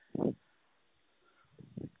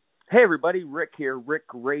Hey everybody, Rick here, Rick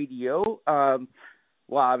Radio.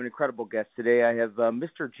 Well, I have an incredible guest today. I have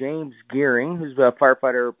Mr. James Geering, who's a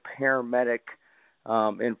firefighter paramedic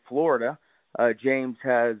in Florida. James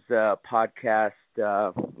has a podcast,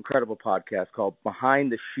 incredible podcast called Behind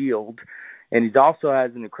the Shield, and he also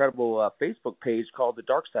has an incredible Facebook page called The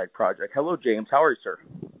Dark Side Project. Hello, James. How are you, sir?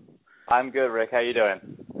 I'm good, Rick. How you doing?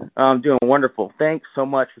 I'm doing wonderful. Thanks so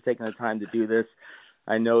much for taking the time to do this.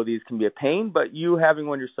 I know these can be a pain, but you having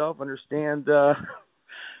one yourself understand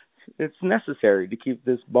it's necessary to keep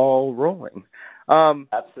this ball rolling.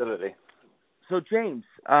 Absolutely. So, James,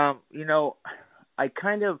 I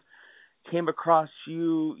kind of came across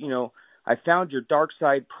you, I found your Dark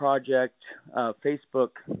Side Project Facebook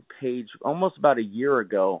page almost about a year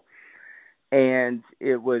ago. And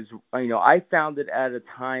it was, I found it at a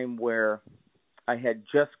time where I had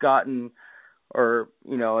just gotten,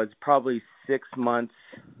 it's probably 6 months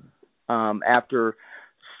after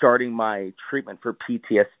starting my treatment for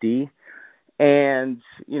PTSD. And,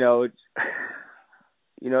 it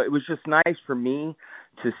was just nice for me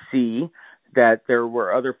to see that there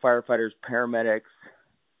were other firefighters, paramedics,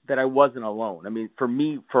 that I wasn't alone. I mean, for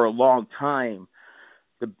me, for a long time,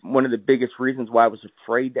 one of the biggest reasons why I was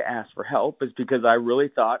afraid to ask for help is because I really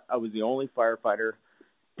thought I was the only firefighter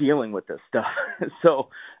dealing with this stuff. So,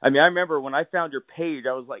 I remember when I found your page,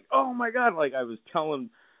 I was like, oh my God, like I was telling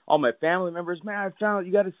all my family members, man, I found,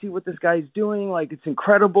 you got to see what this guy's doing. Like, it's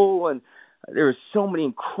incredible. And there were so many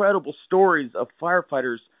incredible stories of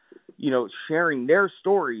firefighters, sharing their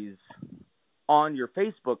stories on your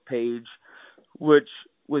Facebook page, which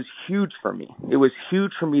was huge for me. It was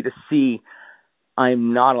huge for me to see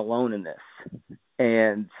I'm not alone in this.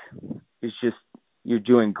 And it's just, you're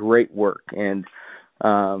doing great work. And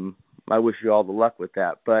I wish you all the luck with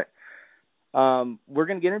that. But we're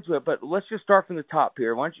going to get into it. But let's just start from the top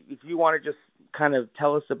here. Why don't you, if you want to just kind of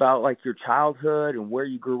tell us about like your childhood and where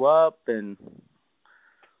you grew up and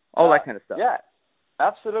all that kind of stuff. Yeah,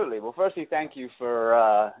 absolutely. Well, firstly, thank you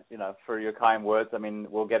for for your kind words. I mean,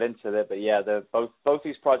 we'll get into it, but yeah, both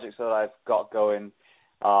these projects that I've got going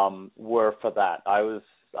were for that. I was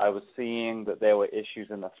seeing that there were issues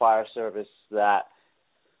in the fire service that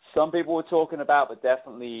some people were talking about, but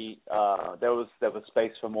definitely there was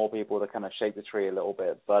space for more people to kind of shake the tree a little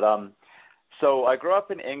bit. But so I grew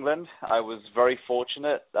up in England. I was very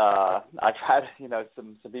fortunate. I've had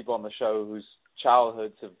some people on the show whose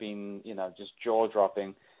childhoods have been just jaw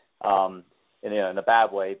dropping, in a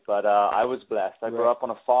bad way. But I was blessed. I grew up on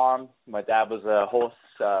a farm. My dad was a horse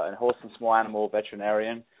and small animal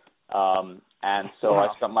veterinarian. And so I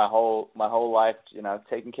spent my whole life,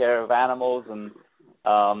 taking care of animals and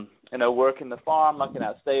working the farm, looking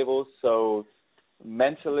at stables. So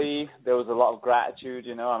mentally, there was a lot of gratitude.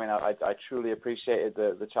 I truly appreciated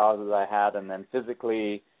the childhood that I had, and then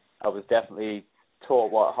physically, I was definitely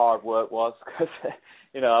taught what hard work was because I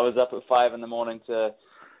was up at 5 a.m. to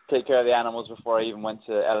take care of the animals before I even went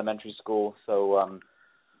to elementary school. So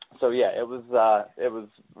yeah, it was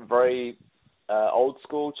very old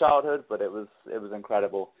school childhood, but it was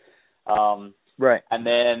incredible. Right. And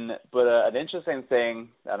then, but an interesting thing,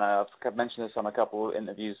 and I've mentioned this on a couple of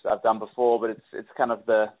interviews I've done before, but it's kind of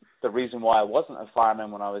the reason why I wasn't a fireman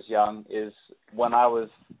when I was young is when I was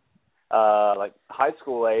like high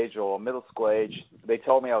school age or middle school age, they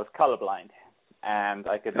told me I was colorblind, and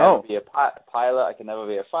I could never be a pilot, I could never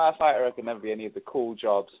be a firefighter, I could never be any of the cool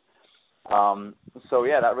jobs. So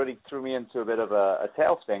yeah, that really threw me into a bit of a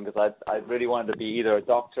tailspin because I really wanted to be either a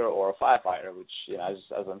doctor or a firefighter, which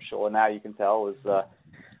as I'm sure now you can tell was a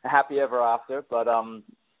happy ever after. But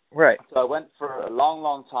right. So I went for a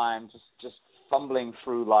long time just fumbling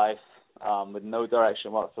through life with no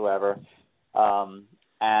direction whatsoever.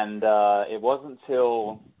 And it wasn't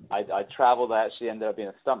until I traveled, I actually ended up being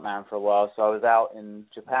a stuntman for a while. So I was out in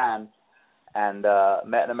Japan and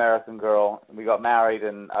met an American girl, and we got married,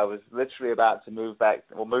 and I was literally about to move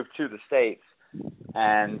to the States,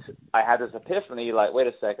 and I had this epiphany, like, wait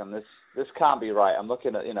a second, this can't be right. I'm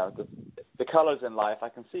looking at, the colors in life, I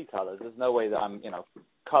can see colors. There's no way that I'm,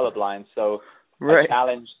 colorblind. So right. I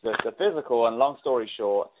challenged the physical, and long story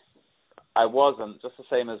short, I wasn't, just the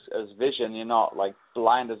same as vision. You're not like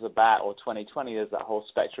blind as a bat or 20/20. There's that whole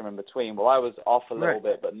spectrum in between. Well, I was off a little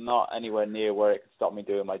bit, but not anywhere near where it could stop me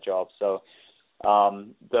doing my job. So I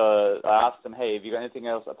asked them, hey, have you got anything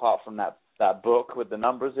else apart from that book with the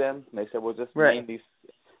numbers in? And they said, well, just name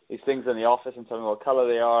these things in the office and tell me what color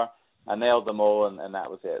they are. I nailed them all, and that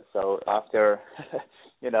was it. So after,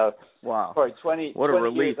 wow, probably 20 what a 20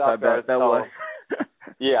 relief years after I bet that was.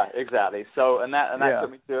 Yeah, exactly. So, and that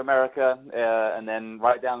took me to America, and then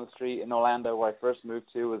right down the street in Orlando, where I first moved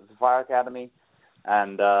to, was the fire academy.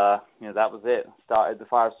 And that was it. Started the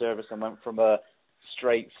fire service and went from a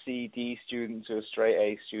straight C/D student to a straight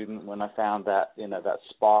A student when I found that that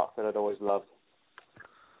spark that I'd always loved.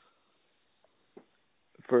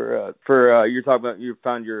 You're talking about you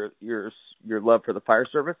found your love for the fire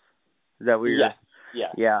service? Is that what you're?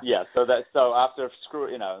 Yeah. So after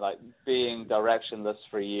being directionless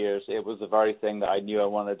for years, it was the very thing that I knew I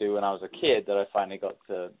wanted to do when I was a kid that I finally got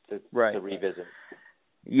to revisit.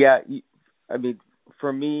 Yeah, I mean,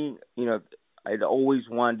 for me, I'd always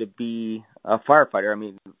wanted to be a firefighter. I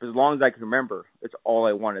mean, as long as I can remember, it's all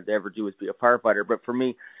I wanted to ever do was be a firefighter. But for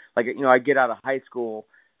me, I get out of high school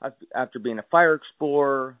after being a fire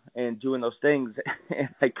explorer and doing those things, and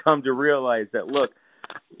I come to realize that, look,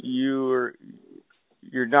 you're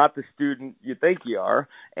not the student you think you are.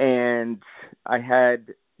 And I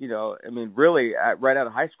had, really right out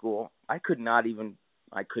of high school, I couldn't even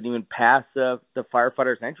pass the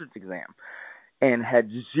firefighter's entrance exam, and had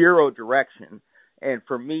zero direction. And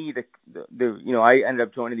for me, I ended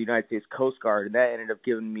up joining the United States Coast Guard, and that ended up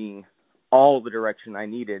giving me all the direction I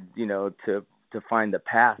needed, to find the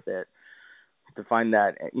path that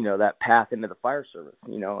path into the fire service,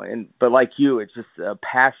 but like you, it's just a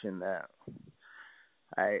passion that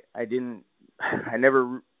I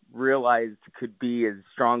never realized could be as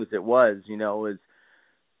strong as it was,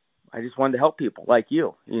 I just wanted to help people like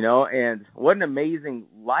you, and what an amazing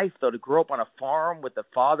life, though, to grow up on a farm with a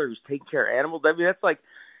father who's taking care of animals. I mean, that's like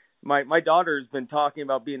my daughter's been talking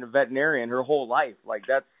about being a veterinarian her whole life. Like,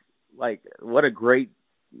 that's like, what a great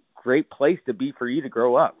place to be for you to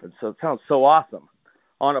grow up. And so it sounds so awesome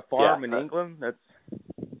on a farm in England. That's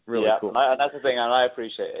really cool. And that's the thing, and I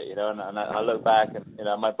appreciate it, and I look back and,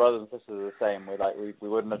 my brothers and sisters are the same. We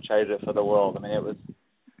wouldn't have traded it for the world. I mean, it was,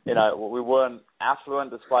 we weren't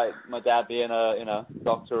affluent despite my dad being a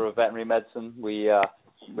doctor of veterinary medicine. We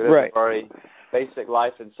lived a very basic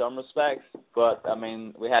life in some respects, but I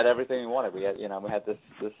mean, we had everything we wanted. We had, we had this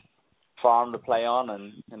farm to play on,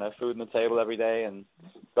 and food on the table every day, and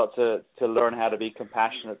got to learn how to be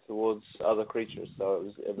compassionate towards other creatures.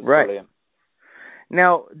 So it was brilliant.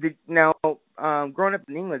 Now, growing up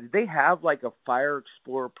in England, did they have like a fire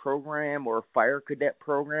explorer program or a fire cadet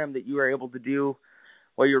program that you were able to do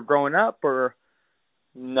while you were growing up, or?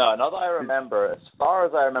 No, not that I remember. As far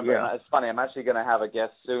as I remember, and it's funny, I'm actually going to have a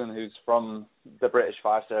guest soon who's from the British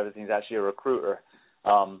Fire Service. He's actually a recruiter.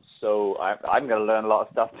 So I'm going to learn a lot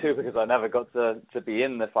of stuff too, because I never got to be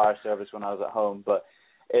in the fire service when I was at home. But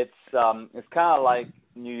it's kind of like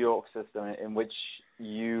New York system in which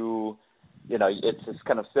it's this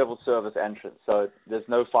kind of civil service entrance. So there's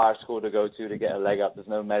no fire school to go to get a leg up. There's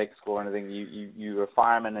no medic school or anything. You're a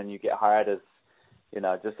fireman and you get hired as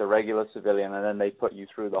just a regular civilian, and then they put you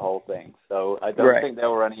through the whole thing. So I don't think there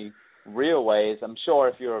were any real ways. I'm sure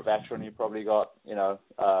if you're a veteran, you probably got,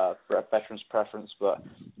 veteran's preference, but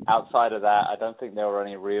outside of that, I don't think there were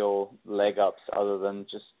any real leg ups other than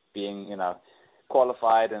just being,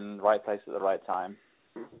 qualified and right place at the right time.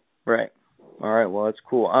 Right. All right. Well, that's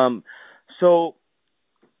cool. So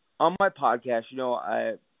on my podcast,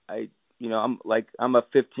 I'm a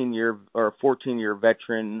 15-year or 14-year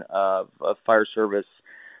veteran of fire service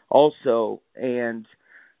also. And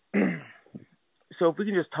so if we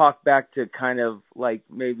can just talk back to kind of like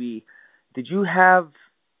maybe, did you have,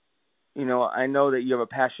 I know that you have a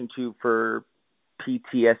passion too for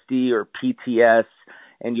PTSD or PTS,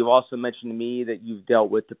 and you've also mentioned to me that you've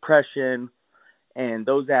dealt with depression and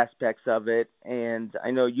those aspects of it. And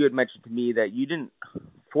I know you had mentioned to me that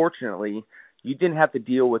fortunately, you didn't have to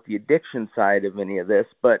deal with the addiction side of any of this,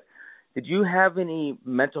 but did you have any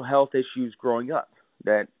mental health issues growing up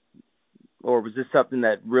or was this something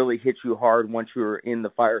that really hit you hard once you were in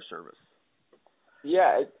the fire service?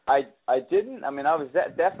 Yeah, I didn't. I mean, I was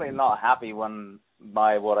definitely not happy when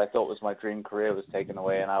what I thought was my dream career was taken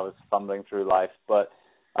away and I was fumbling through life. But,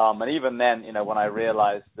 and even then, when I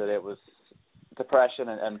realized that it was depression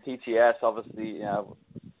and PTS, obviously,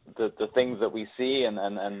 the things that we see and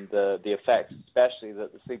the effects, especially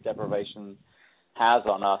that the sleep deprivation has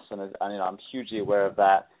on us, and I'm hugely aware of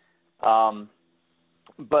that.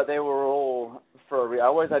 But they were all I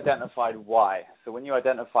always identified why. So when you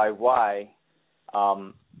identify why,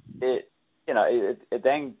 it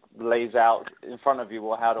then lays out in front of you,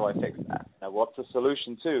 well, how do I fix that? What's the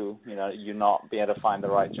solution to, you not being able to find the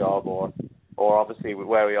right job, or obviously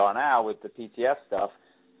where we are now with the PTS stuff,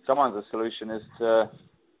 sometimes the solution is to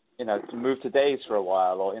move to days for a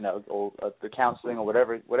while, or the counseling, or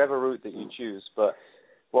whatever route that you choose. But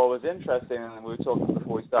what was interesting, and we were talking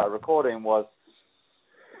before we started recording, was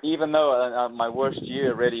even though my worst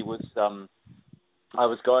year really was, I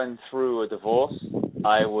was going through a divorce,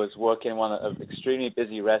 I was working in an extremely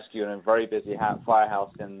busy rescue and a very busy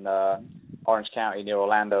firehouse in Orange County near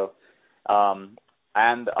Orlando.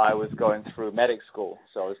 And I was going through medic school.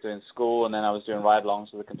 So I was doing school, and then I was doing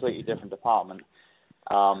ride-alongs with a completely different department.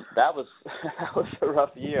 That was a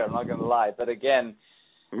rough year, I'm not going to lie. But again,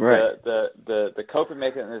 right. the coping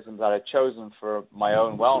mechanisms that I've chosen for my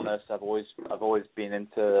own wellness, I've always been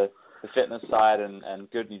into the fitness side and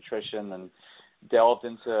good nutrition, and delved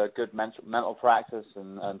into good mental practice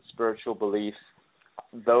and spiritual beliefs.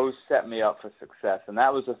 Those set me up for success. And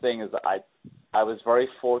that was the thing, is that I was very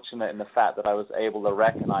fortunate in the fact that I was able to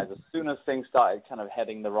recognize as soon as things started kind of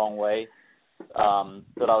heading the wrong way, that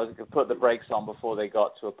I was going to put the brakes on before they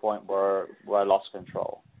got to a point where I lost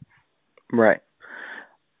control. Right.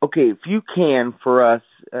 Okay, if you can, for us,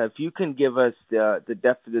 if you can give us the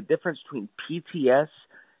difference between PTS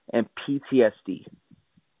and PTSD,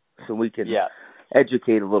 so we can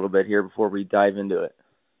educate a little bit here before we dive into it.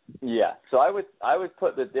 Yeah, so I would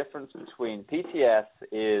put the difference between PTS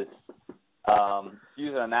is,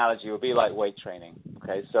 use an analogy, it would be like weight training.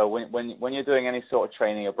 Okay, so when you're doing any sort of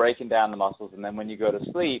training, you're breaking down the muscles, and then when you go to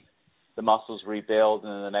sleep, the muscles rebuild,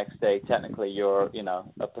 and then the next day, technically, you're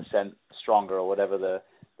 1% stronger, or whatever the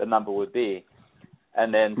number would be.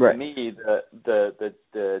 And then for me,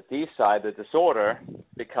 the D side, the disorder,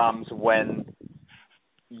 becomes when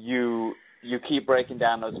you keep breaking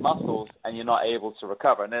down those muscles and you're not able to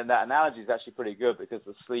recover. And then that analogy is actually pretty good, because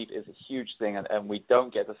the sleep is a huge thing, and we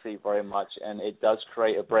don't get to sleep very much, and it does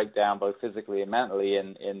create a breakdown both physically and mentally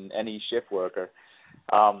in any shift worker.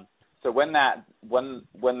 So when that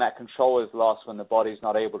control is lost, when the body's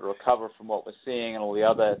not able to recover from what we're seeing and all the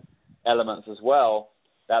other elements as well,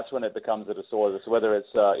 that's when it becomes a disorder. So whether it's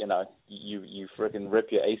you freaking rip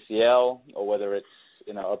your ACL, or whether it's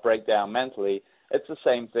a breakdown mentally, it's the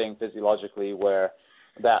same thing physiologically, where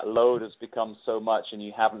that load has become so much and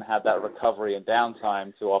you haven't had that recovery and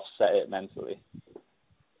downtime to offset it mentally.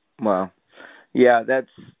 Wow. Yeah, that's,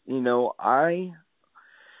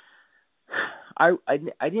 I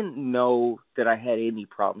didn't know that I had any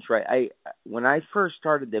problems, right? When I first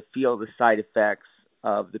started to feel the side effects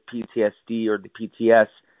of the PTSD or the PTS,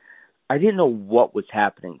 I didn't know what was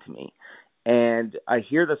happening to me. And I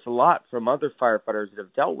hear this a lot from other firefighters that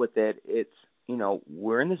have dealt with it. It's,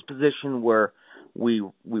 we're in this position where we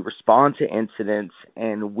respond to incidents,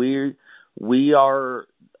 and we are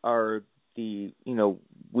in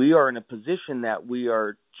a position that we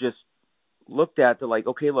are just looked at to like,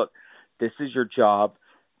 okay, look, this is your job.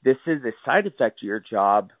 This is a side effect of your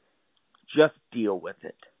job. Just deal with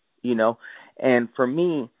it, And for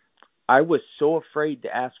me, I was so afraid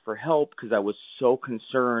to ask for help because I was so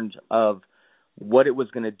concerned of what it was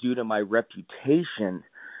going to do to my reputation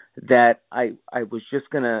that I was just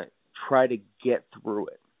going to try to get through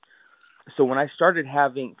it. So when I started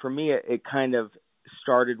having, for me, it kind of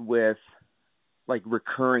started with like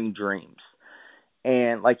recurring dreams.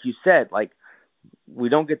 And like you said, like we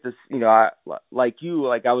don't get this, I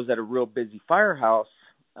was at a real busy firehouse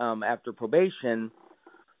after probation.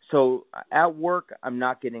 So at work, I'm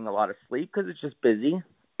not getting a lot of sleep because it's just busy.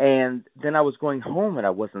 And then I was going home and I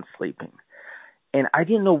wasn't sleeping. And I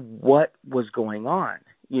didn't know what was going on.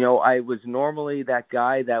 I was normally that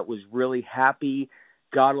guy that was really happy,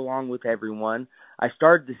 got along with everyone. I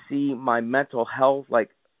started to see my mental health,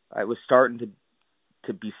 like I was starting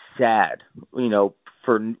to be sad,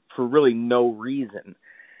 for really no reason.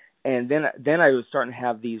 And then I was starting to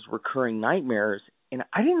have these recurring nightmares, and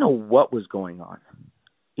I didn't know what was going on,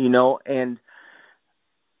 and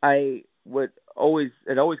I would always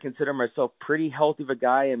consider myself pretty healthy of a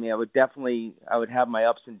guy. I mean, I would have my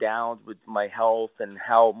ups and downs with my health and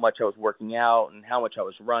how much I was working out and how much I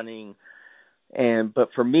was running. But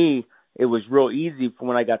for me, it was real easy for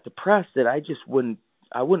when I got depressed that I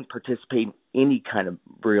wouldn't participate in any kind of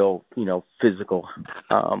real, physical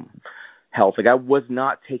health. Like I was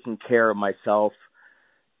not taking care of myself,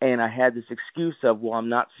 and I had this excuse of, well, I'm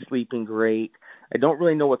not sleeping great. I don't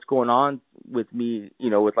really know what's going on with me,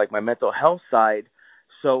 with like my mental health side.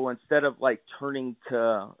 So instead of like turning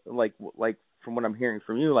to like from what I'm hearing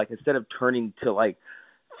from you, like instead of turning to like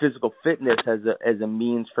physical fitness as a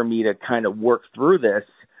means for me to kind of work through this,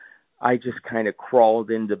 I just kind of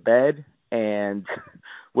crawled into bed and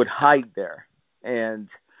would hide there. And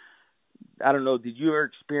I don't know, did you ever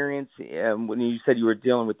experience, when you said you were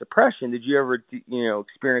dealing with depression, did you ever,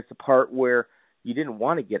 experience the part where you didn't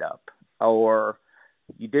want to get up or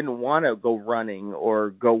you didn't want to go running or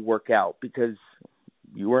go work out because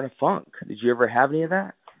you were in a funk? Did you ever have any of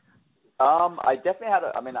that? I definitely had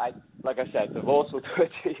like I said, divorce will do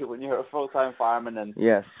it to you when you're a full-time fireman, and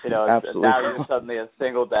Yes, absolutely. now you're suddenly a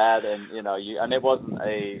single dad, and and it wasn't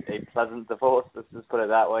a pleasant divorce. Let's just put it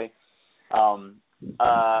that way.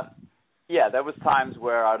 There was times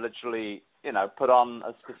where I literally, put on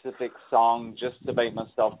a specific song just to make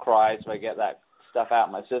myself cry, so I get that stuff out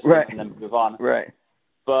of my system, right. and then move on. Right.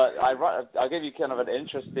 But I'll give you kind of an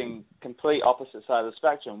interesting, complete opposite side of the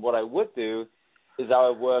spectrum. What I would do is I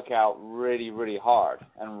would work out really, really hard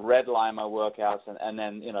and redline my workouts, and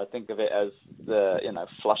then think of it as the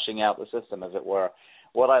flushing out the system, as it were.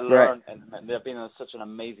 What I learned, and there's been such an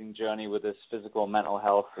amazing journey with this physical and mental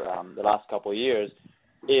health the last couple of years,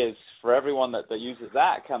 is for everyone that uses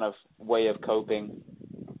that kind of way of coping,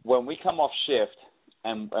 when we come off shift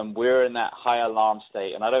and we're in that high alarm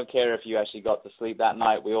state, and I don't care if you actually got to sleep that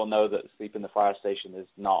night. We all know that sleep in the fire station is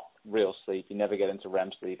not real sleep. You never get into REM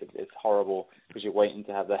sleep. It's horrible because you're waiting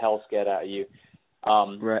to have the hell scared out of you.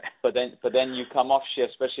 Right. But then you come off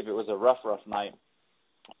shift, especially if it was a rough night.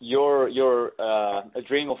 Your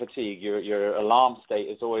adrenal fatigue, your alarm state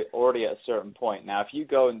is already at a certain point. Now, if you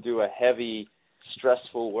go and do a heavy,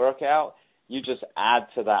 stressful workout, you just add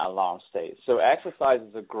to that alarm state. So exercise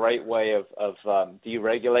is a great way of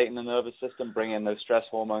deregulating the nervous system, bringing those stress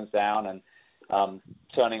hormones down, and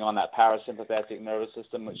turning on that parasympathetic nervous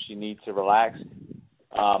system, which you need to relax.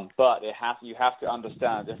 But you have to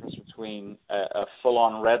understand the difference between a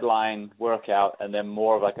full-on red line workout and then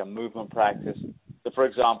more of like a movement practice. So, for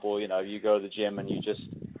example, you go to the gym and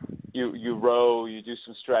you row, you do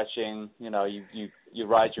some stretching, you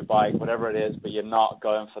ride your bike, whatever it is, but you're not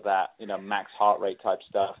going for that, max heart rate type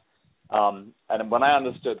stuff. And when I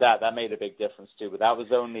understood that made a big difference too. But that was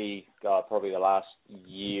only probably the last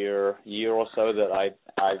year or so that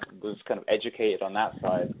I was kind of educated on that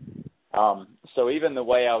side. So even the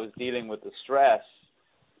way I was dealing with the stress,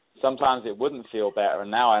 sometimes it wouldn't feel better,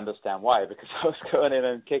 and now I understand why, because I was going in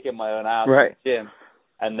and kicking my own ass right. in the gym,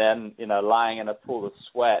 and then, lying in a pool of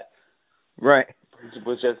sweat right.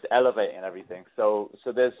 was just elevating everything. So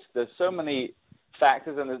there's so many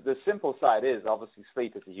factors, and the simple side is obviously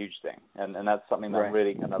sleep is a huge thing, and that's something that I'm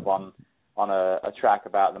really kind of on a track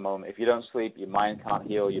about at the moment. If you don't sleep, your mind can't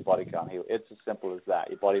heal, your body can't heal. It's as simple as that.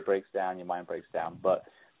 Your body breaks down, your mind breaks down. But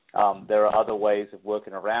there are other ways of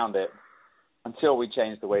working around it until we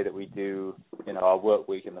change the way that we do, our work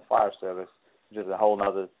week in the fire service, which is a whole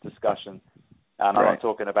other discussion. And I'm not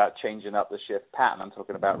talking about changing up the shift pattern. I'm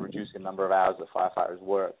talking about reducing the number of hours that firefighters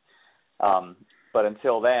work. But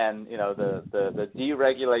until then, the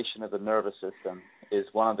deregulation of the nervous system is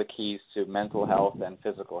one of the keys to mental health and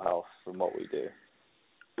physical health from what we do.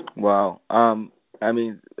 Wow.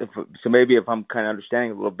 Maybe if I'm kind of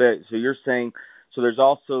understanding a little bit, so you're saying, so there's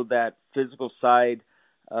also that physical side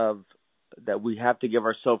of that we have to give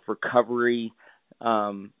ourselves recovery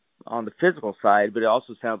on the physical side, but it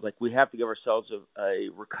also sounds like we have to give ourselves a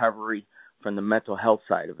recovery from the mental health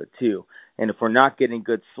side of it too. And if we're not getting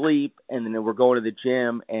good sleep, and then we're going to the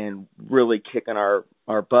gym and really kicking our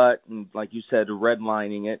butt, and like you said,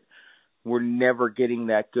 redlining it, we're never getting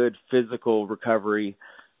that good physical recovery,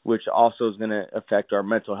 which also is going to affect our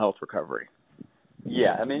mental health recovery.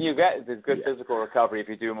 Yeah, you get the good physical recovery if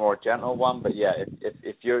you do a more gentle one, but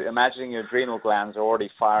if you're imagining your adrenal glands are already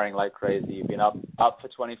firing like crazy, you've been up for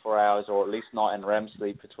 24 hours, or at least not in REM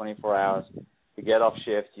sleep for 24 hours, you get off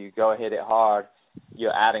shift, you go hit it hard,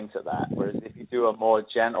 you're adding to that. Whereas if you do a more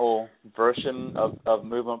gentle version of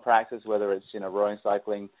movement practice, whether it's, rowing,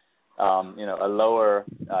 cycling, a lower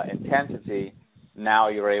intensity, now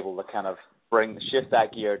you're able to kind of shift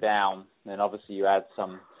that gear down, and obviously you add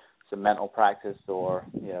some mental practice or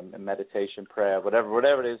meditation, prayer,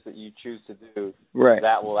 whatever it is that you choose to do,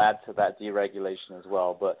 that will add to that deregulation as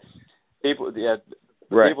well. But people that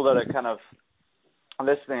are kind of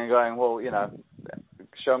listening and going, well,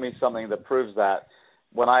 show me something that proves that.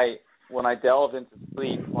 When I delve into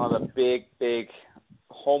sleep, one of the big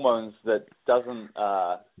hormones that doesn't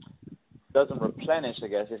replenish, I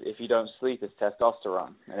guess, if you don't sleep, is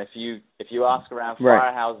testosterone. And if you ask around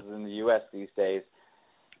firehouses in the U.S. these days,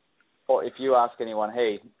 or if you ask anyone,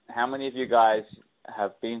 hey, how many of you guys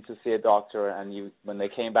have been to see a doctor and when they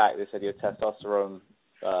came back, they said your testosterone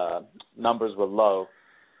numbers were low,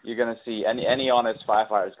 you're going to see any honest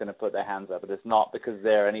firefighter is going to put their hands up. But it's not because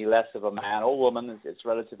they're any less of a man or woman. It's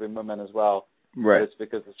relatively women as well. Right. But it's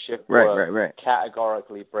because the shift work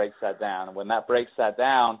categorically breaks that down. And when that breaks that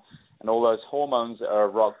down and all those hormones are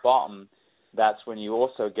rock bottom, that's when you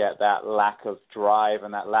also get that lack of drive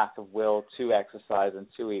and that lack of will to exercise and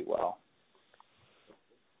to eat well.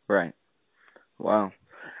 Right. Wow.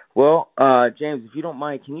 Well, James, if you don't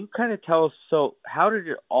mind, can you kind of tell us, so how did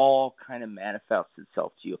it all kind of manifest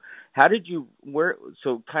itself to you? How did you,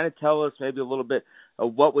 so kind of tell us maybe a little bit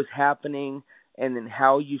of what was happening and then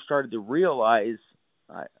how you started to realize,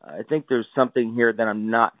 I think there's something here that I'm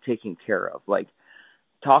not taking care of. Like,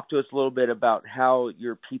 talk to us a little bit about how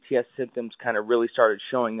your PTS symptoms kind of really started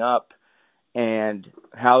showing up and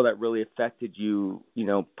how that really affected you,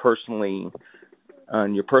 personally,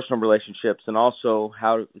 on your personal relationships, and also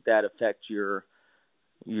how did that affect your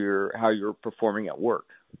how you're performing at work.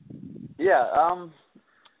 Yeah,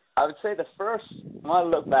 I would say the first, when I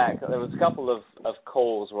look back, there was a couple of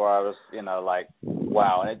calls where I was, like,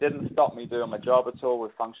 wow, and it didn't stop me doing my job at all. We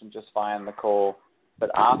functioned just fine in the call,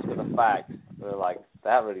 but after the fact, we were like,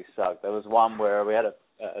 that really sucked. There was one where we had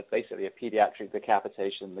basically a pediatric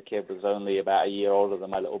decapitation. The kid was only about a year older than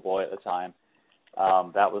my little boy at the time.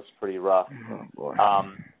 That was pretty rough. Oh, boy.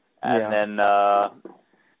 Then I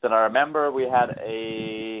remember we had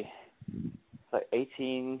a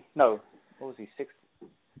 16,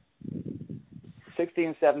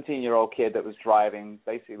 17-year-old kid that was driving,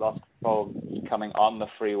 basically lost control coming on the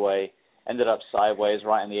freeway, ended up sideways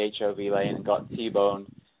right in the HOV lane and got T-boned.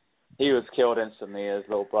 He was killed instantly. His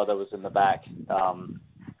little brother was in the back,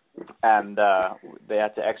 and they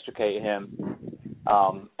had to extricate him.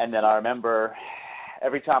 And then I remember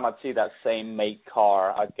every time I'd see that same make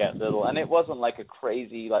car, I'd get little, and it wasn't like a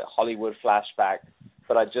crazy like Hollywood flashback,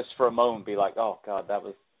 but I'd just for a moment be like, oh God, that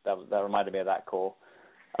reminded me of that call.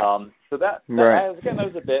 So that I was getting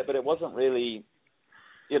those a bit, but it wasn't really,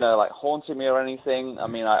 like haunting me or anything. I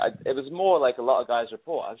mean, it was more like a lot of guys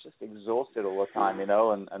report. I was just exhausted all the time,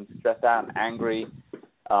 and stressed out and angry.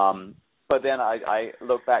 But then I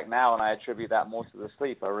look back now and I attribute that more to the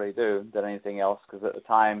sleep. I really do, than anything else, because at the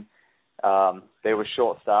time they were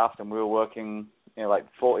short-staffed and we were working, like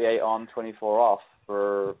 48 on, 24 off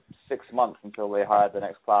for 6 months until they hired the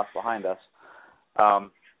next class behind us.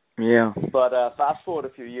 But fast forward a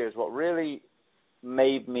few years, what really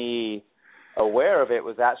made me aware of it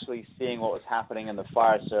was actually seeing what was happening in the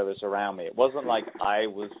fire service around me. It wasn't like I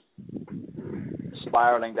was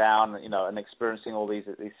spiraling down, and experiencing all these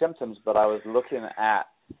symptoms, but I was looking at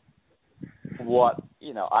what,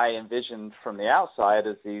 I envisioned from the outside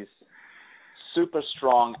as these super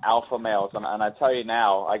strong alpha males. And I tell you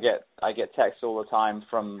now, I get texts all the time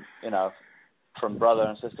from brother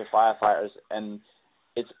and sister firefighters, and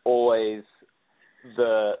it's always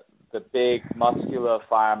the big muscular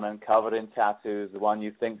fireman covered in tattoos, the one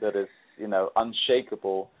you think that is,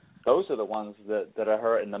 unshakable. Those are the ones that are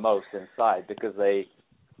hurting the most inside, because they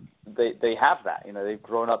have that, they've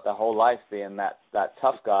grown up their whole life being that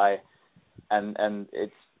tough guy, and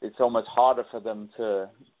it's almost harder for them to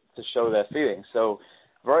show their feelings. So,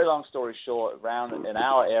 very long story short, around in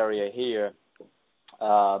our area here,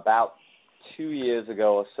 about 2 years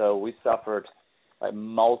ago or so, we suffered like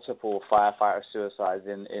multiple firefighter suicides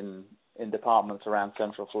in departments around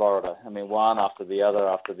Central Florida. I mean, one after the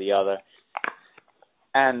other.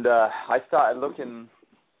 And I started looking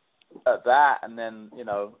at that, and then,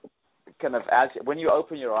 kind of when you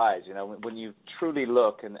open your eyes, when you truly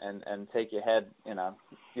look and take your head,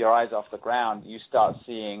 your eyes off the ground, you start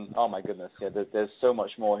seeing, oh my goodness, there's so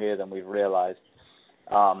much more here than we've realized.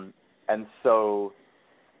 And so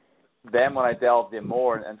then when I delved in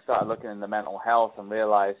more and started looking into mental health and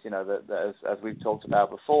realized, that as we've talked about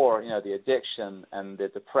before, the addiction and the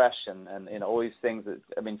depression and, all these things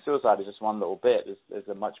suicide is just one little bit. There's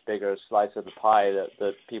a much bigger slice of the pie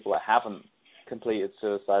that people that haven't completed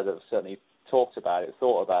suicide have certainly talked about it,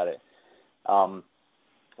 thought about it.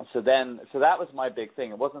 So that was my big thing.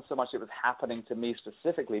 It wasn't so much it was happening to me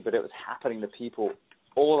specifically, but it was happening to people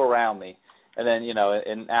all around me. And then,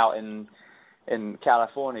 out in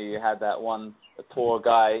California, you had that one poor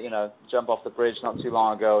guy, jump off the bridge not too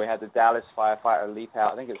long ago. We had the Dallas firefighter leap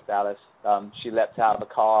out. I think it's Dallas. She leapt out of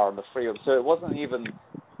the car on the freeway. So it wasn't even.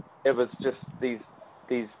 It was just these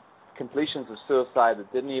completions of suicide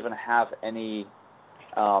that didn't even have any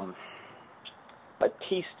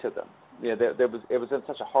peace to them. It was in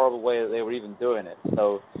such a horrible way that they were even doing it.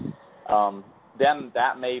 So then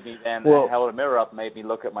that made me held a mirror up, made me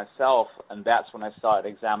look at myself, and that's when I started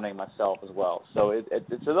examining myself as well. So it's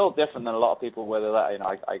a little different than a lot of people, whether that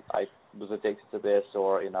I was addicted to this,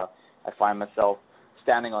 or I find myself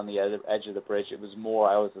standing on the edge of the bridge. It was more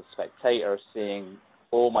I was a spectator seeing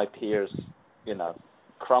all my peers,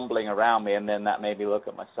 crumbling around me, and then that made me look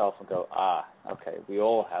at myself and go, okay, we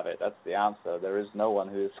all have it. That's the answer. There is no one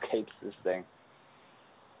who escapes this thing.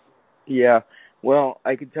 Yeah. Well,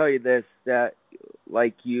 I can tell you this, that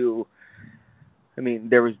like you,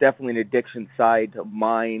 there was definitely an addiction side of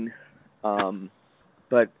mine,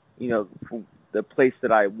 but the place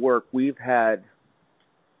that I work, we've had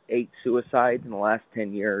 8 suicides in the last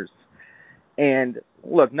 10 years. And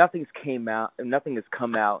look, nothing has come out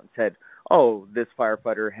and said, oh, this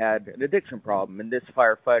firefighter had an addiction problem and this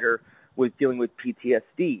firefighter was dealing with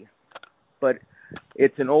PTSD. But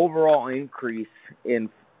it's an overall decrease in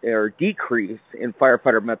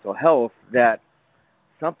firefighter mental health that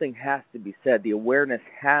something has to be said. The awareness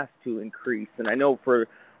has to increase. And I know for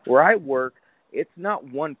where I work, it's not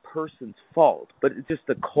one person's fault, but it's just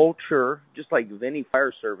the culture, just like with any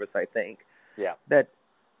fire service, I think, that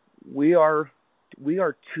we are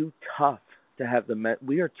too tough to have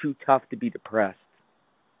we are too tough to be depressed.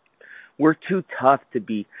 We're too tough to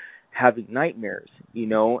be having nightmares,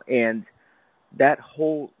 and that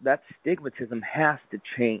stigmatism has to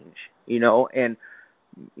change, and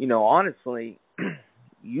honestly,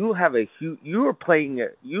 you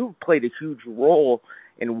played a huge role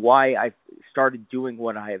in why I started doing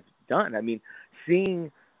what I have done. I mean,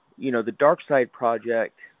 seeing, the Dark Side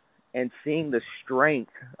Project and seeing the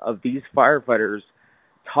strength of these firefighters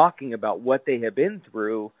talking about what they have been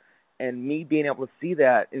through, and me being able to see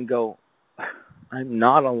that and go, I'm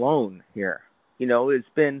not alone here. It's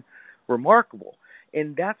been remarkable.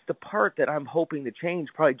 And that's the part that I'm hoping to change,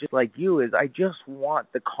 probably just like you, is I just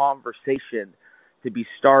want the conversation to be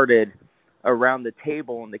started around the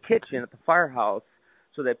table in the kitchen at the firehouse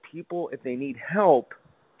so that people, if they need help,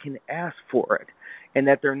 can ask for it, and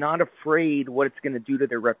that they're not afraid what it's going to do to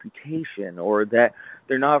their reputation, or that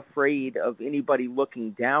they're not afraid of anybody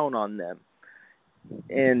looking down on them.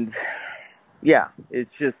 And it's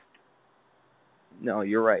just, no,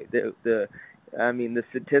 you're right. The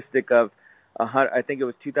statistic of I think it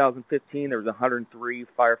was 2015, there was 103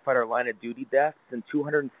 firefighter line of duty deaths and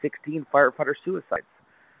 216 firefighter suicides.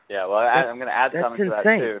 Yeah, well, I'm going to add something to that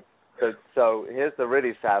too. So here's the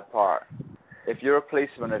really sad part. If you're a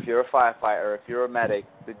policeman, if you're a firefighter, if you're a medic,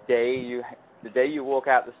 the day you walk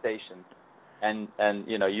out the station and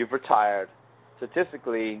you've retired,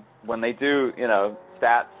 statistically, when they do,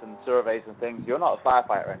 stats and surveys and things, you're not a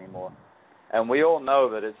firefighter anymore. And we all know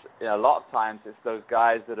that it's, a lot of times it's those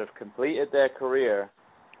guys that have completed their career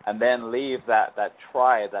and then leave that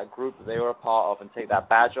tribe, that group that they were a part of, and take that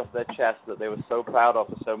badge off their chest that they were so proud of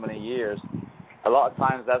for so many years. A lot of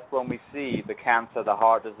times that's when we see the cancer, the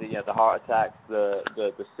heart disease, the heart attacks, the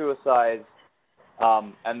suicides,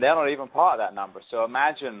 and they're not even part of that number. So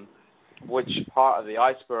imagine which part of the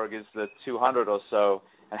iceberg is the 200 or so,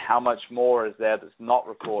 and how much more is there that's not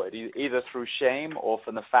recorded, either through shame or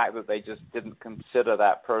from the fact that they just didn't consider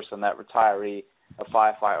that person, that retiree, a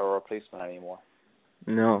firefighter or a policeman anymore.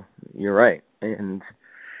 No, you're right. And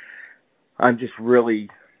I'm just really,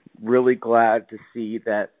 really glad to see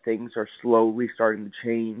that things are slowly starting to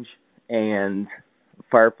change and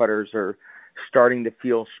firefighters are starting to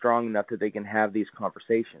feel strong enough that they can have these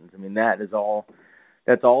conversations. I mean, that's all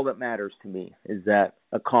that matters to me, is that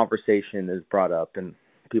a conversation is brought up and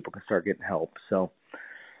people can start getting help. So,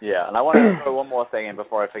 yeah, and I want to throw one more thing in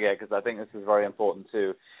before I forget, because I think this is very important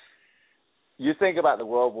too. You think about the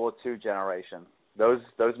World War II generation. Those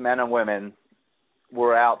men and women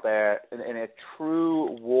were out there in a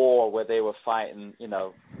true war where they were fighting,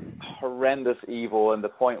 horrendous evil, and the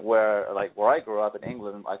point where, like where I grew up in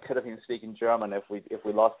England, I could have been speaking German if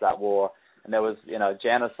we lost that war. And there was,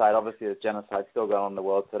 genocide. Obviously, there's genocide still going on in the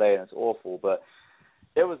world today, and it's awful. But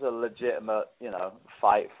it was a legitimate,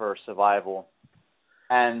 fight for survival.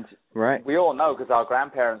 And right. We all know, because our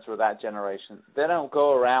grandparents were that generation, they don't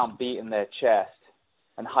go around beating their chest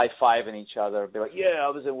and high-fiving each other and be like, yeah, I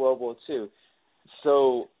was in World War II.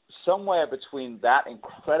 So somewhere between that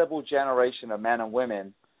incredible generation of men and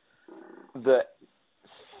women, the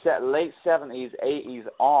late 70s, 80s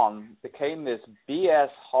on, became this BS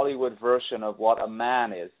Hollywood version of what a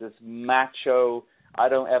man is, this macho, I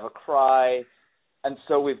don't ever cry. And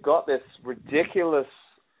so we've got this ridiculous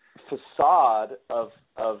facade of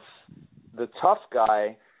the tough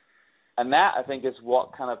guy, and that, I think, is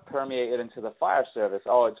what kind of permeated into the fire service.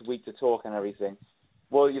 Oh, it's weak to talk and everything.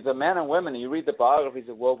 Well, the men and women, you read the biographies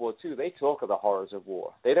of World War II, they talk of the horrors of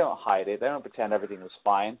war. They don't hide it. They don't pretend everything was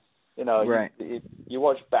fine. Right. You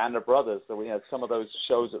watch Band of Brothers, so we had some of those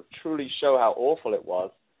shows that truly show how awful it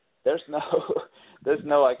was. There's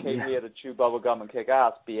no I came here to chew bubble gum and kick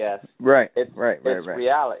ass BS. Right. It's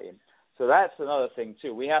reality. So that's another thing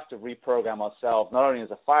too. We have to reprogram ourselves, not only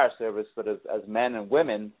as a fire service, but as men and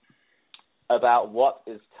women, about what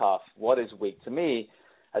is tough, what is weak. To me,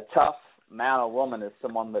 a tough man or woman is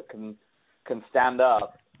someone that can stand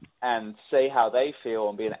up and say how they feel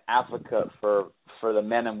and be an advocate for the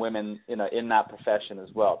men and women, in that profession as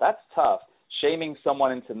well. That's tough. shaming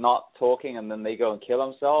someone into not talking and then they go and kill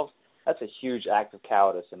themselves, that's a huge act of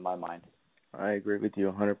cowardice in my mind. I agree with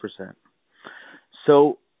you 100%.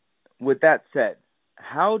 So with that said,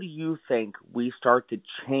 how do you think we start to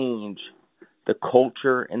change the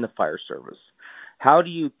culture in the fire service? How do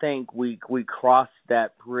you think we cross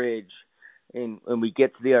that bridge and we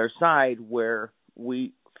get to the other side where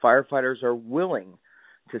we firefighters are willing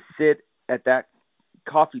to sit at that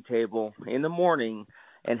coffee table in the morning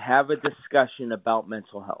and have a discussion about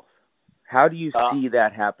mental health? How do you see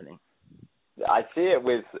that happening? I see it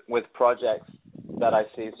with projects that I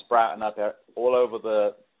see sprouting up all over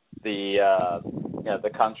the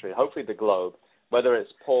country, hopefully the globe. Whether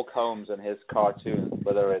it's Paul Combs and his cartoons,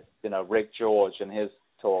 whether it's Rick George and his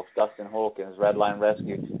talks, Dustin Hawkins, Red Line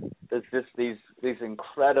Rescue. There's just these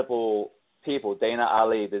incredible people, Dana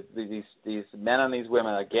Ali. These men and these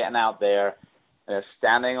women are getting out there,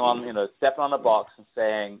 standing on, stepping on the box and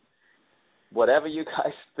saying, whatever you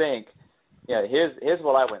guys think, here's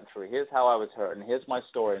what I went through. Here's how I was hurt, and here's my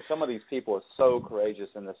story. And some of these people are so courageous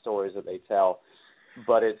in the stories that they tell,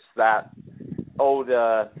 but it's that old,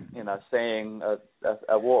 saying,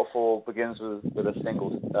 a waterfall begins with a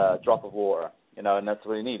single drop of water, and that's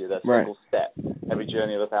what you need, a single step. Every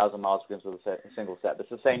journey of 1,000 miles begins with a single step. It's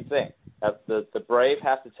the same thing. The brave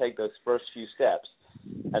have to take those first few steps,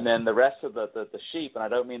 and then the rest of the sheep, and I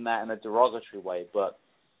don't mean that in a derogatory way, but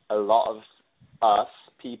a lot of us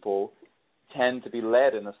people tend to be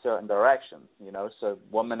led in a certain direction, So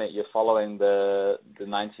one minute you're following the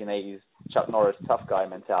 1980s Chuck Norris tough guy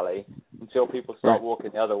mentality until people start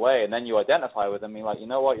walking the other way, and then you identify with them and you're like, you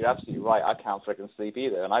know what, you're absolutely right, I can't freaking sleep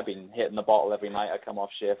either, and I've been hitting the bottle every night I come off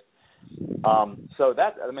shift. So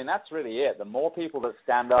that's really it. The more people that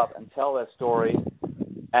stand up and tell their story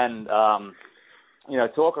and,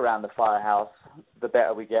 talk around the firehouse, the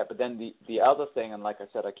better we get. But then the other thing, and like I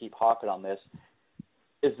said, I keep harping on this,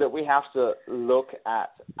 is that we have to look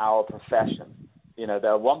at our profession. That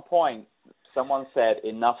at one point, someone said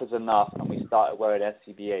enough is enough, and we started wearing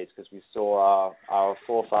SCBAs because we saw our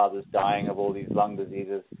forefathers dying of all these lung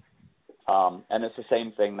diseases. And it's the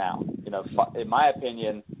same thing now. In my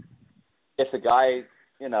opinion, if the guy,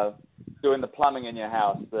 doing the plumbing in your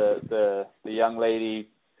house, the young lady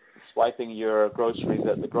swiping your groceries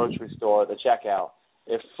at the grocery store at the checkout,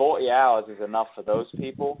 if 40 hours is enough for those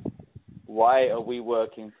people, why are we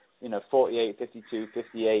working, 48, 52,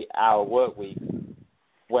 58-hour work weeks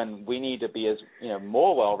when we need to be as,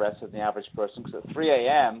 more well-rested than the average person? Because at 3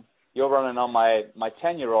 a.m., you're running on my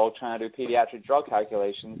 10-year-old trying to do pediatric drug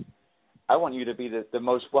calculations. I want you to be the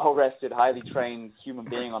most well-rested, highly trained human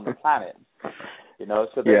being on the planet.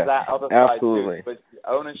 So there's that other side too. But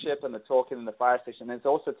ownership and the talking in the fire station, and it's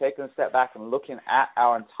also taking a step back and looking at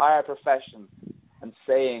our entire profession and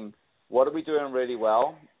saying, what are we doing really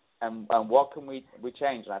well? And what can we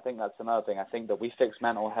change? And I think that's another thing. I think that we fix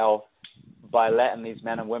mental health by letting these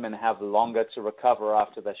men and women have longer to recover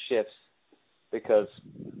after their shifts, because,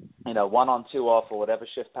 1 on 2 off or whatever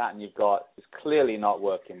shift pattern you've got is clearly not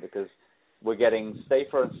working, because we're getting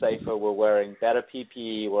safer and safer. We're wearing better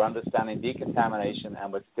PPE. We're understanding decontamination,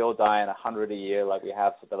 and we're still dying 100 a year like we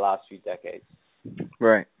have for the last few decades.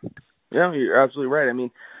 Right. Yeah, you're absolutely right. I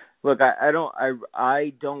mean, look, I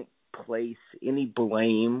don't place any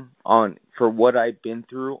blame for what I've been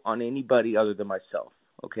through on anybody other than myself.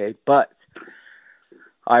 Okay, but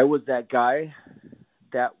I was that guy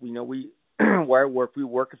that where I work, we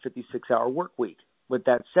work a 56-hour work week. With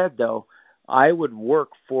that said, though, I would work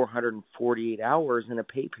 448 hours in a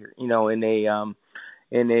pay period,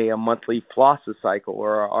 in a monthly FLOSSA cycle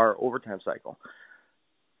or our overtime cycle.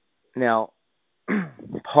 Now,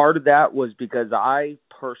 part of that was because I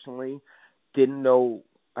personally didn't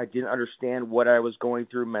understand what I was going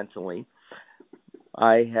through mentally.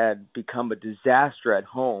 I had become a disaster at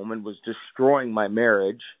home and was destroying my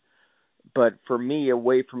marriage. But for me, a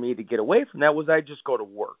way for me to get away from that was I just go to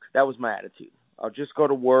work. That was my attitude. I'll just go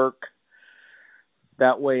to work.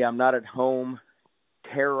 That way I'm not at home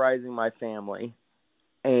terrorizing my family.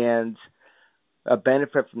 And a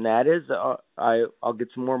benefit from that is I'll get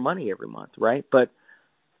some more money every month, right? But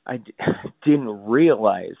I didn't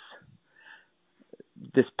realize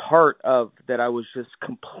this part of that I was just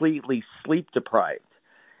completely sleep deprived.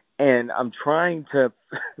 And I'm trying to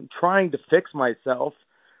fix myself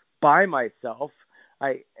by myself.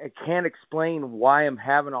 I can't explain why I'm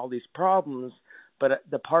having all these problems, but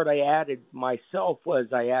the part I added myself was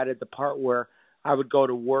I added the part where I would go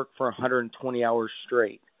to work for 120 hours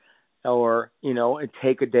straight, or, and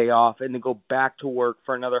take a day off and then go back to work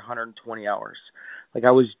for another 120 hours. Like,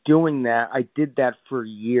 I was doing that. I did that for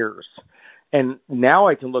years. And now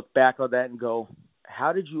I can look back on that and go,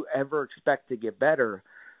 how did you ever expect to get better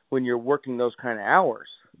when you're working those kind of hours?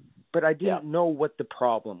 But I didn't know what the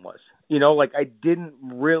problem was. Like I didn't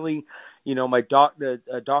really,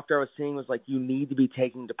 the doctor I was seeing was like, you need to be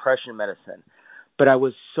taking depression medicine. But I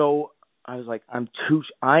was like,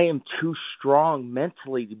 I am too strong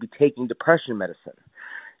mentally to be taking depression medicine,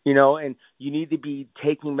 and you need to be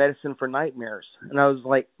taking medicine for nightmares. And I was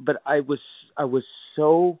like, but I was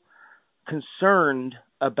so concerned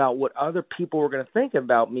about what other people were going to think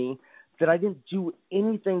about me that I didn't do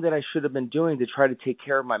anything that I should have been doing to try to take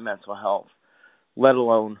care of my mental health, let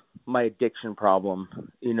alone my addiction problem,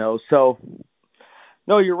 So,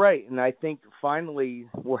 no, you're right. And I think finally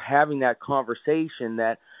we're having that conversation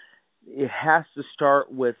that it has to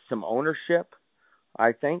start with some ownership.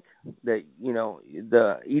 I think that,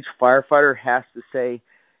 each firefighter has to say,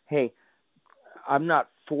 hey, I'm not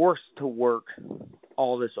forced to work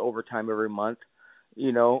all this overtime every month,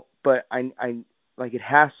 but I like it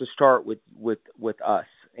has to start with us,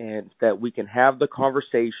 and that we can have the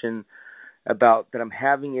conversation about that I'm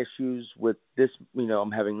having issues with this,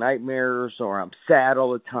 I'm having nightmares or I'm sad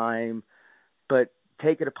all the time, but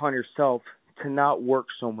take it upon yourself to not work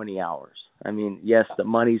so many hours. I mean, yes, the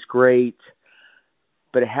money's great,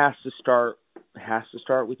 but it has to start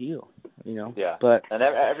with you, Yeah. But and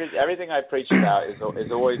everything I preach about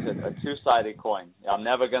is always a two-sided coin. I'm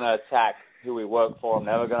never going to attack who we work for. I'm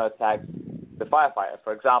never going to attack the firefighter.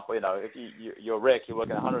 For example, if you're Rick, you're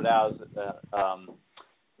working 100 hours,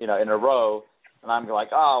 in a row, and I'm like,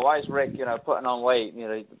 oh, why is Rick, putting on weight?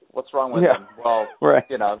 What's wrong with him? Well, right.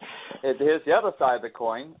 Here's the other side of the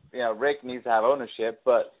coin. Rick needs to have ownership,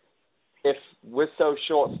 but if we're so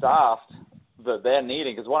short-staffed that they're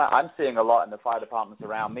needing, because what I'm seeing a lot in the fire departments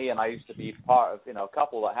around me, and I used to be part of, a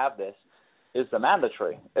couple that have this, is the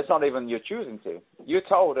mandatory. It's not even you're choosing to. You're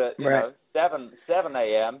told at, 7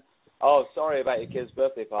 a.m., oh, sorry about your kid's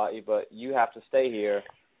birthday party, but you have to stay here.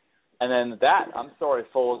 And then that, I'm sorry,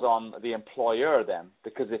 falls on the employer then,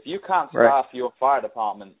 because if you can't staff your fire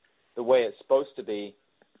department the way it's supposed to be,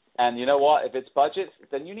 and you know what, if it's budgets,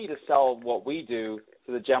 then you need to sell what we do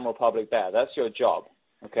to the general public better. That's your job,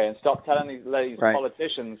 okay? And stop telling these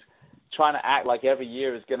politicians trying to act like every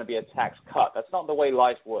year is going to be a tax cut. That's not the way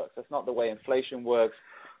life works. That's not the way inflation works.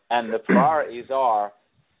 And the priorities are,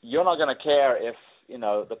 you're not going to care if,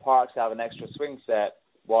 the parks have an extra swing set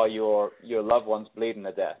while your loved one's bleeding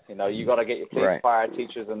to death. You got to get your police, fire,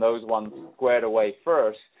 teachers, and those ones squared away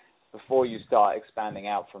first before you start expanding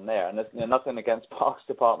out from there. And there's nothing against Parks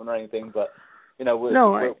Department or anything, but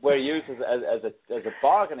we're used as a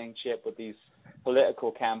bargaining chip with these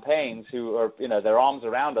political campaigns who are their arms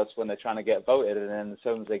around us when they're trying to get voted, and then as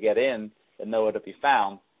soon as they get in, they're nowhere to be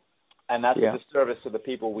found. And that's a disservice to the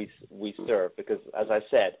people we serve, because as I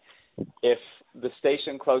said, if the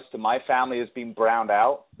station close to my family has been browned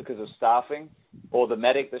out because of staffing, or the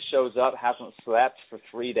medic that shows up hasn't slept for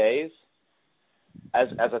 3 days, as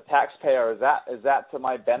a taxpayer, is that to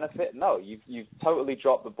my benefit? No, you've totally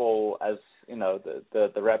dropped the ball as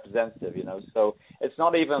the representative. So it's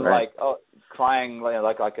not even like crying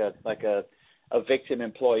like a victim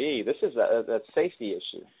employee. This is a safety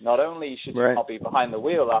issue. Not only should you not be behind the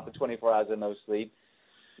wheel after 24 hours of no sleep,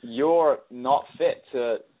 you're not fit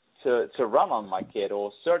to run on my kid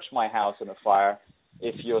or search my house in a fire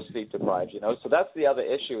if you're sleep deprived, So that's the other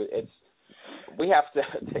issue. We have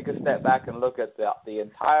to take a step back and look at the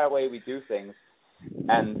entire way we do things.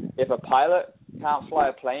 And if a pilot can't fly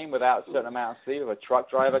a plane without a certain amount of sleep, if a truck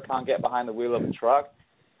driver can't get behind the wheel of a truck,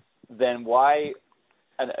 then why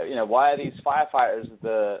are these firefighters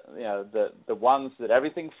the ones that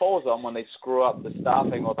everything falls on when they screw up the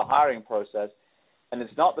staffing or the hiring process? And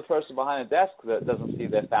it's not the person behind the desk that doesn't see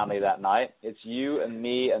their family that night. It's you and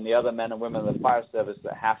me and the other men and women in the fire service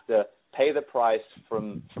that have to pay the price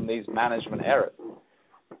from these management errors.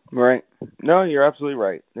 Right. No, you're absolutely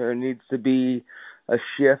right. There needs to be a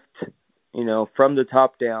shift, from the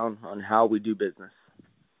top down on how we do business.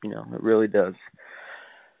 It really does.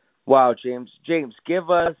 Wow, James. James, give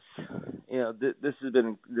us,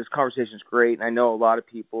 this conversation is great, and I know a lot of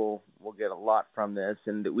people will get a lot from this,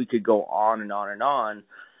 and that we could go on and on and on.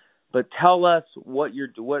 But tell us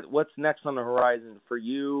what's next on the horizon for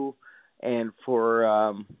you and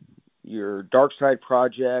for your Dark Side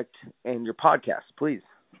project and your podcast, please.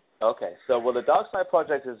 Okay, so the Dark Side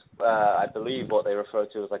project is, I believe, what they refer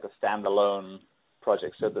to as like a standalone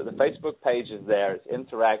project. So the Facebook page is there. It's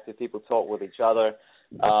interactive. People talk with each other.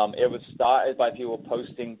 It was started by people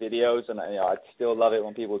posting videos, and I still love it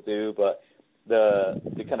when people do, but the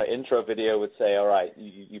kind of intro video would say, all right,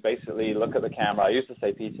 you basically look at the camera. I used to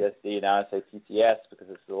say PTSD, now I say PTS because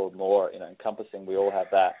it's a little more encompassing. We all have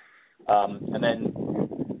that. And then,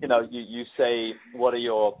 you say, what are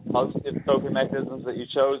your positive coping mechanisms that you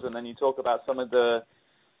chose? And then you talk about some of the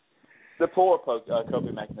poor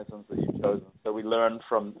coping mechanisms that you've chosen. So we learn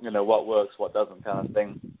from, what works, what doesn't kind of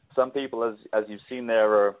thing. Some people, as you've seen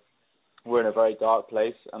there, we're in a very dark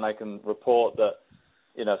place, and I can report that,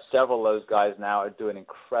 several of those guys now are doing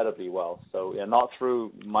incredibly well. So, not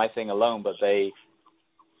through my thing alone, but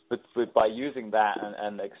by using that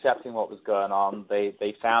and accepting what was going on,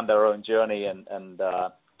 they found their own journey and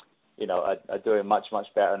are doing much, much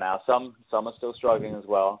better now. Some are still struggling as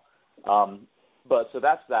well. But so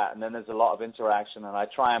that's that. And then there's a lot of interaction, and I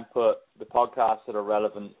try and put the podcasts that are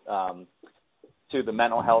relevant to the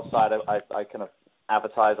mental health side. I kind of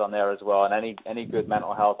advertise on there as well, and any good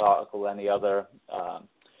mental health article, any other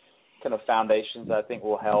kind of foundations that I think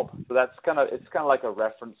will help. So it's kind of like a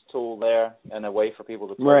reference tool there and a way for people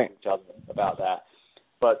to talk to each other about that.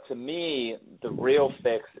 But to me, the real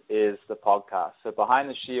fix is the podcast. So Behind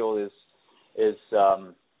the Shield is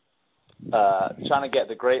trying to get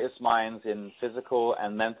the greatest minds in physical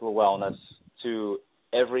and mental wellness to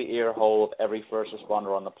every ear hole of every first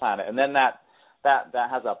responder on the planet. And then that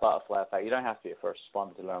has a butterfly effect. You don't have to be a first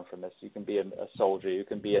responder to learn from this. You can be a soldier. You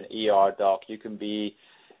can be an ER doc. You can be,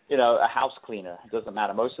 a house cleaner. It doesn't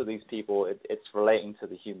matter. Most of these people, it's relating to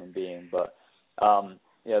the human being. But,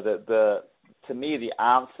 to me, the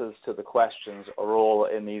answers to the questions are all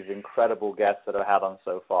in these incredible guests that I've had on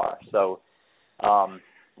so far. So,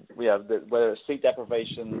 whether it's sleep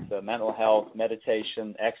deprivation, the mental health,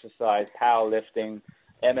 meditation, exercise, powerlifting,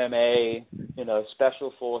 MMA,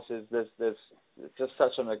 special forces, there's just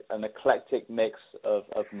such an eclectic mix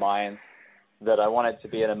of minds that I want it to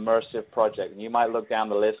be an immersive project. And you might look down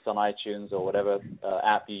the list on iTunes or whatever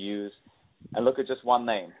app you use and look at just one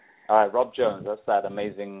name. All right, Rob Jones, that's that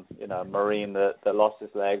amazing, Marine that lost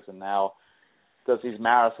his legs and now does these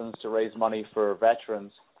marathons to raise money for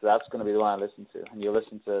veterans. So that's going to be the one I listen to. And you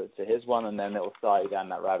listen to his one, and then it will start you down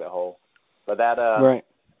that rabbit hole. But that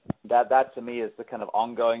to me is the kind of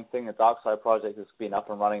ongoing thing. The Dark Side Project has been up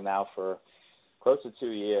and running now for close to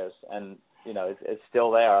 2 years, and it's still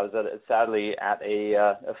there. I was sadly at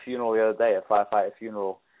a funeral the other day, a firefighter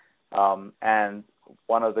funeral, and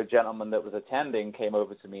one of the gentlemen that was attending came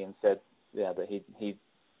over to me and said, that he'd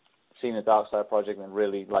seen the Dark Side Project and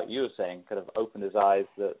really, like you were saying, kind of opened his eyes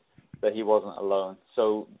that he wasn't alone.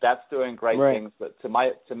 So that's doing great things. But to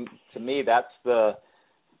me, that's the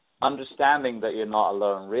understanding that you're not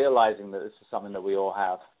alone, realizing that this is something that we all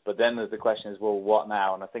have. But then the question is, well, what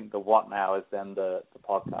now? And I think the what now is then the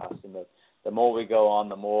podcast. And the more we go on,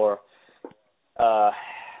 the more,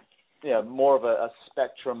 more of a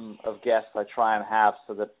spectrum of guests I try and have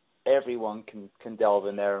so that everyone can delve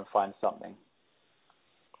in there and find something.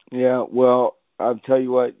 Yeah, well, I'll tell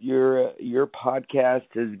you what, your podcast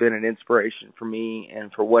has been an inspiration for me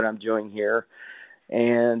and for what I'm doing here.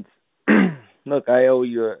 And look, I owe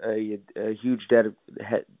you a huge debt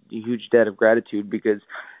of gratitude because,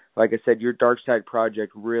 like I said, your Dark Side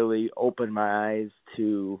Project really opened my eyes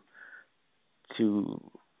to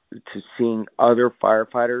seeing other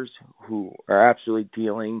firefighters who are absolutely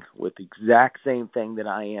dealing with the exact same thing that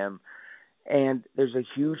I am. And there's a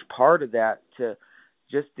huge part of that to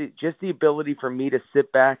just the ability for me to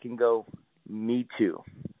sit back and go, me too,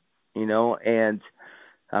 and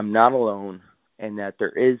I'm not alone, and that there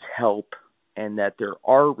is help, and that there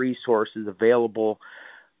are resources available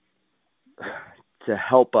to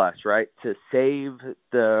help us, right? To save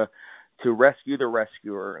to rescue the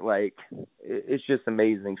rescuer. Like, it's just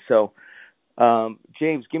amazing. So,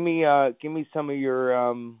 James, give me some of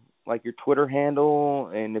your your Twitter handle,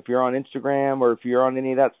 and if you're on Instagram or if you're on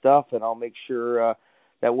any of that stuff, and I'll make sure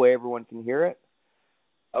that way everyone can hear it.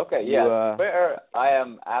 Okay, yeah. Twitter, I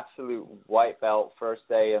am absolute white belt first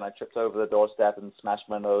day, and I tripped over the doorstep and smashed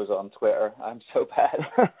my nose on Twitter. I'm so bad.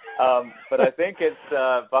 But I think it's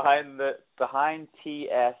behind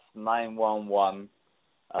TS911.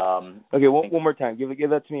 Okay, one more time. Give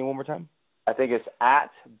that to me one more time. I think it's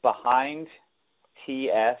at behind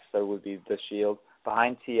TS, so it would be the Shield.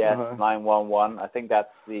 Behind TS911. I think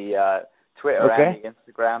that's the Twitter and the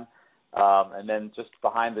Instagram. And then just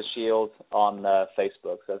Behind the Shield on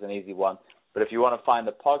Facebook. So that's an easy one. But if you want to find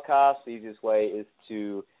the podcast, the easiest way is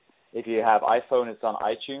if you have iPhone, it's on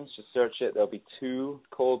iTunes. Just search it. There'll be two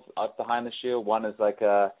called Behind the Shield. One is like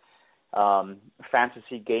a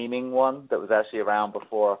fantasy gaming one that was actually around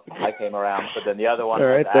before I came around. But then the other one... All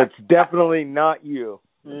right, that's definitely not you.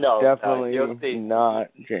 No, definitely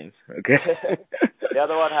not James. Okay. The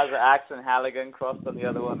other one has an axe and Halligan crossed on the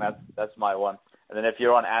other one. That's my one. And then if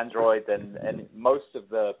you're on Android, then and most of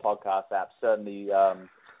the podcast apps, certainly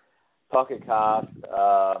Pocket Cast,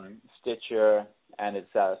 Stitcher, and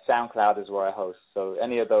it's SoundCloud is where I host. So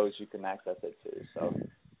any of those you can access it too. So.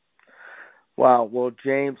 Wow. Well,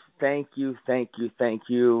 James, thank you.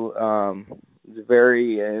 It's a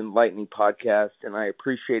very enlightening podcast, and I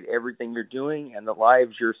appreciate everything you're doing and the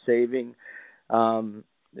lives you're saving.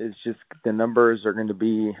 It's just the numbers are going to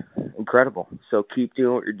be incredible. So keep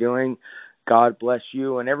doing what you're doing. God bless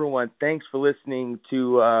you. And everyone, thanks for listening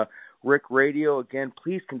to Rick Radio. Again,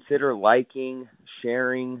 please consider liking,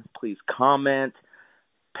 sharing, please comment,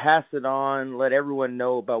 pass it on, let everyone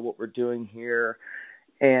know about what we're doing here.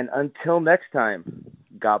 And until next time,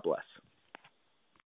 God bless.